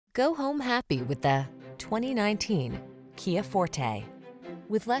Go home happy with the 2019 Kia Forte.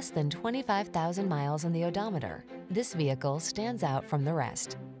 With less than 25,000 miles on the odometer, this vehicle stands out from the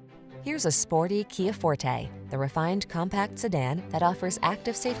rest. Here's a sporty Kia Forte, the refined compact sedan that offers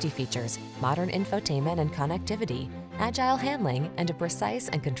active safety features, modern infotainment and connectivity, agile handling, and a precise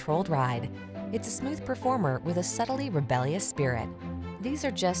and controlled ride. It's a smooth performer with a subtly rebellious spirit. These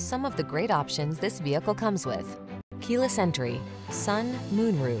are just some of the great options this vehicle comes with: keyless entry, sun,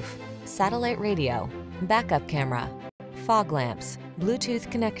 moonroof, satellite radio, backup camera, fog lamps, Bluetooth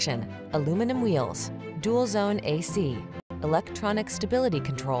connection, aluminum wheels, dual zone AC, electronic stability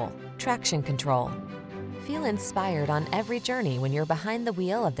control, traction control. Feel inspired on every journey when you're behind the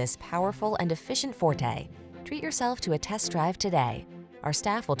wheel of this powerful and efficient Forte. Treat yourself to a test drive today. Our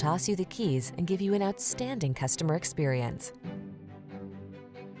staff will toss you the keys and give you an outstanding customer experience.